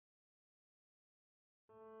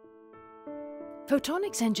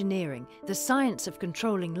Photonics engineering, the science of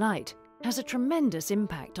controlling light, has a tremendous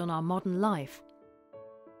impact on our modern life.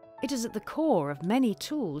 It is at the core of many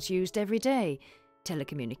tools used every day: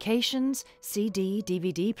 telecommunications, CD,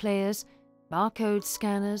 DVD players, barcode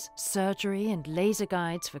scanners, surgery and laser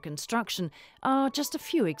guides for construction are just a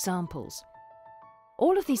few examples.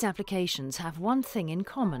 All of these applications have one thing in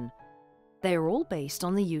common. They are all based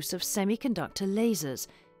on the use of semiconductor lasers,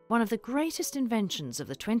 one of the greatest inventions of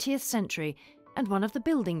the 20th century and one of the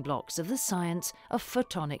building blocks of the science of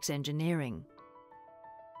photonics engineering.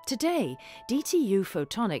 Today, DTU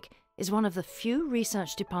Fotonik is one of the few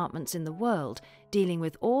research departments in the world dealing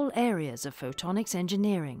with all areas of photonics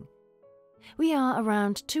engineering. We are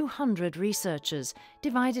around 200 researchers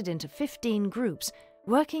divided into 15 groups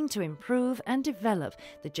working to improve and develop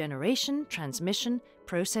the generation, transmission,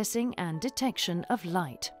 processing and detection of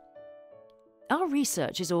light. Our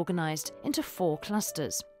research is organised into 4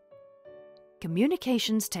 clusters.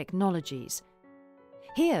 Communications technologies.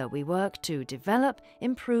 Here we work to develop,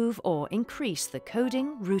 improve or increase the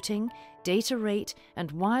coding, routing, data rate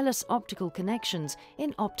and wireless optical connections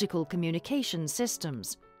in optical communication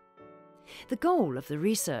systems. The goal of the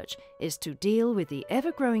research is to deal with the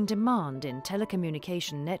ever-growing demand in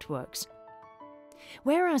telecommunication networks.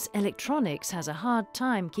 Whereas electronics has a hard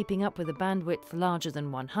time keeping up with a bandwidth larger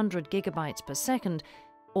than 100 gigabytes per second,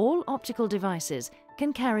 all optical devices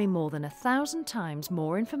can carry more than 1,000 times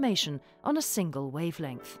more information on a single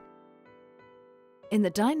wavelength. In the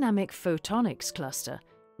dynamic photonics cluster,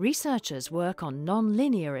 researchers work on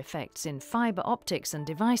non-linear effects in fiber optics and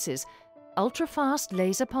devices, ultra-fast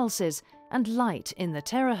laser pulses, and light in the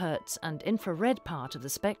terahertz and infrared part of the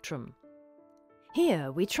spectrum.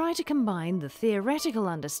 Here we try to combine the theoretical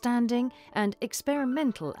understanding and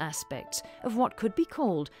experimental aspects of what could be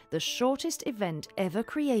called the shortest event ever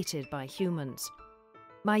created by humans.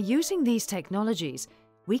 By using these technologies,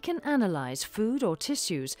 we can analyze food or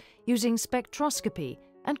tissues using spectroscopy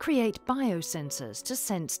and create biosensors to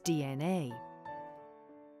sense DNA.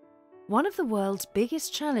 One of the world's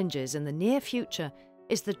biggest challenges in the near future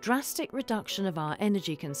is the drastic reduction of our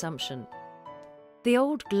energy consumption. The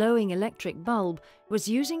old glowing electric bulb was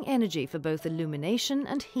using energy for both illumination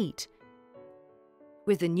and heat.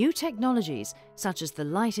 With the new technologies, such as the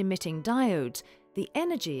light-emitting diodes, the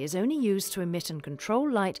energy is only used to emit and control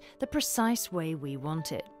light the precise way we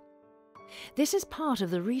want it. This is part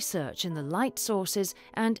of the research in the light sources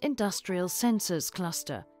and industrial sensors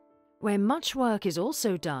cluster, where much work is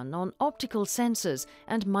also done on optical sensors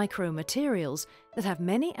and micromaterials that have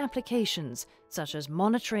many applications, such as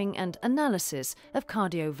monitoring and analysis of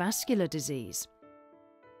cardiovascular disease.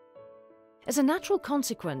 As a natural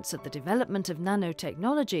consequence of the development of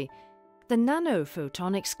nanotechnology, the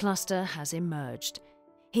nanophotonics cluster has emerged.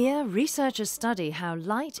 Here, researchers study how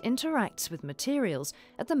light interacts with materials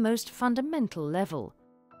at the most fundamental level.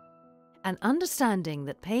 An understanding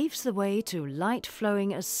that paves the way to light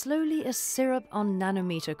flowing as slowly as syrup on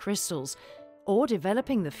nanometer crystals, or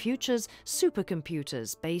developing the future's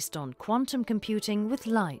supercomputers based on quantum computing with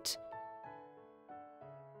light.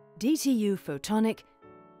 DTU Fotonik,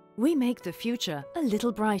 we make the future a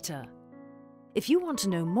little brighter. If you want to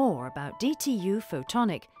know more about DTU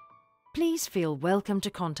Fotonik, please feel welcome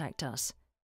to contact us.